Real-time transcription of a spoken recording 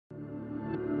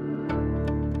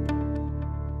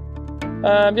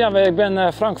Ik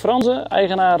ben Frank Franzen,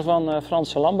 eigenaar van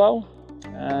Franse Landbouw.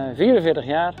 44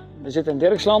 jaar. We zitten in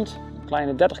Dirksland, een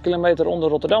kleine 30 kilometer onder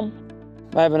Rotterdam.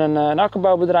 We hebben een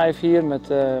akkerbouwbedrijf hier met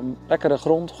lekkere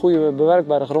grond, goede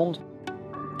bewerkbare grond.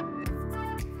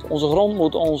 Onze grond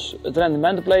moet ons het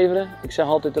rendement opleveren. Ik zeg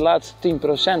altijd de laatste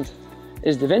 10%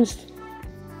 is de winst.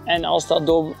 En als dat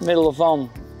door middel van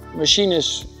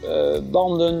machines,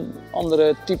 banden,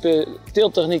 andere type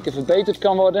teeltechnieken verbeterd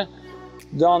kan worden,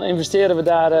 dan investeren we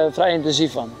daar vrij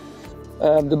intensief van.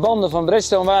 De banden van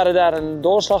Bridgestone waren daar een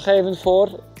doorslaggevend voor,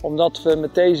 omdat we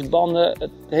met deze banden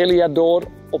het hele jaar door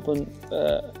op een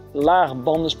lage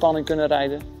bandenspanning kunnen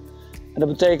rijden. En dat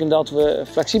betekent dat we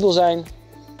flexibel zijn.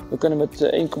 We kunnen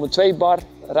met 1,2 bar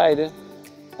rijden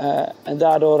en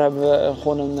daardoor hebben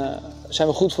we zijn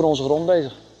we goed voor onze grond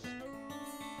bezig.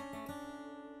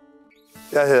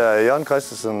 Jeg hedder Jørgen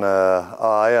Christensen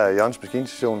og ejer Jørgens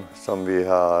Maskinstation, som vi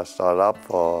har startet op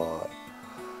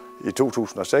i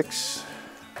 2006.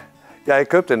 Jeg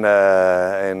købte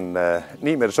en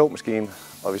 9 meter såmaskine,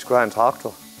 og vi skulle have en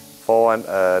traktor foran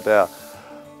der.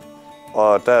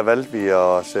 Og der valgte vi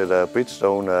at sætte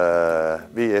Bridgestone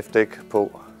VF-dæk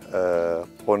på,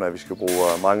 på grund af at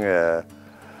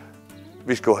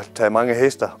vi skulle tage mange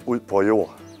hester ud på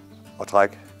jord og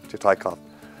trække til trækkraft.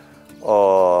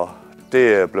 Og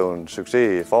det blev en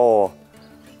succes i foråret,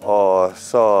 og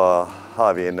så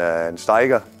har vi en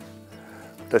steiger,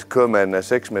 der kører med en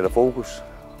 6 meter fokus,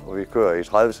 og vi kører i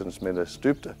 30 cm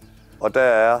dybde. Og der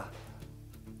er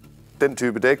den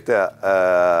type dæk der,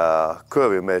 kører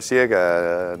vi med ca.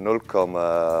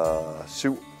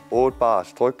 0,78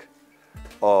 bars tryk,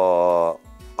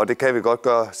 og det kan vi godt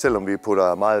gøre, selvom vi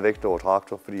putter meget vægt over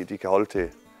traktor, fordi de kan holde til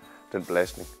den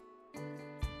belastning.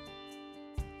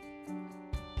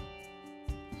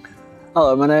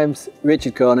 Hello, my name's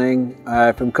Richard Corning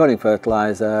from Corning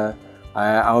Fertiliser.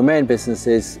 Our main business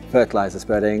is fertiliser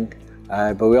spreading,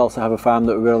 but we also have a farm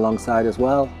that we run alongside as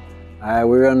well.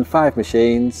 We run 5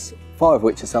 machines, 4 of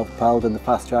which are self-propelled and the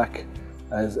fast track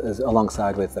as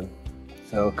alongside with them.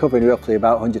 So covering roughly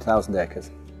about 100,000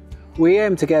 acres. We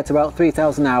aim to get about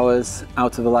 3,000 hours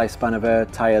out of the lifespan of a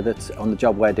tyre that's on the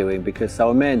job we're doing, because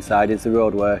our main side is the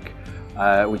road work,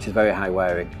 which is very high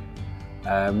wearing.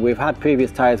 We've had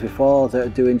previous tyres before that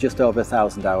are doing just over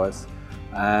 1,000 hours.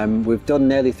 We've done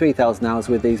nearly 3,000 hours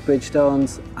with these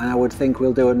Bridgestones, and I would think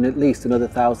we'll do at least another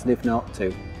 1,000 if not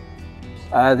 2.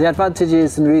 The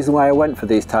advantages and reason why I went for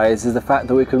these tyres is the fact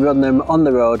that we can run them on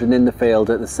the road and in the field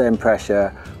at the same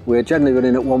pressure. We're generally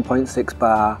running at 1.6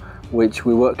 bar, which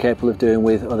we weren't capable of doing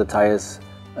with other tyres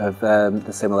of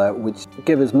the similar, which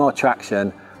give us more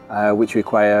traction, which we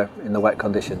require in the wet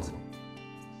conditions.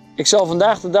 Ik zal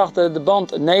vandaag de dag de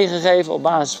band een 9 geven op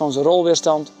basis van zijn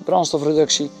rolweerstand,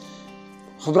 brandstofreductie,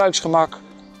 gebruiksgemak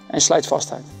en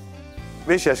slijtvastheid.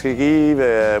 Hvis jeg skal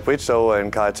give Bridgestone en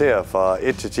karakter fra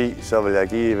 1 til 10, så vil jeg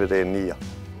give det en 9'er.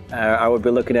 I would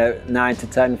be looking at 9 to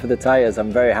 10 for the tyres.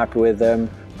 I'm very happy with them.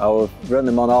 I will run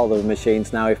them on all the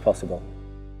machines now if possible.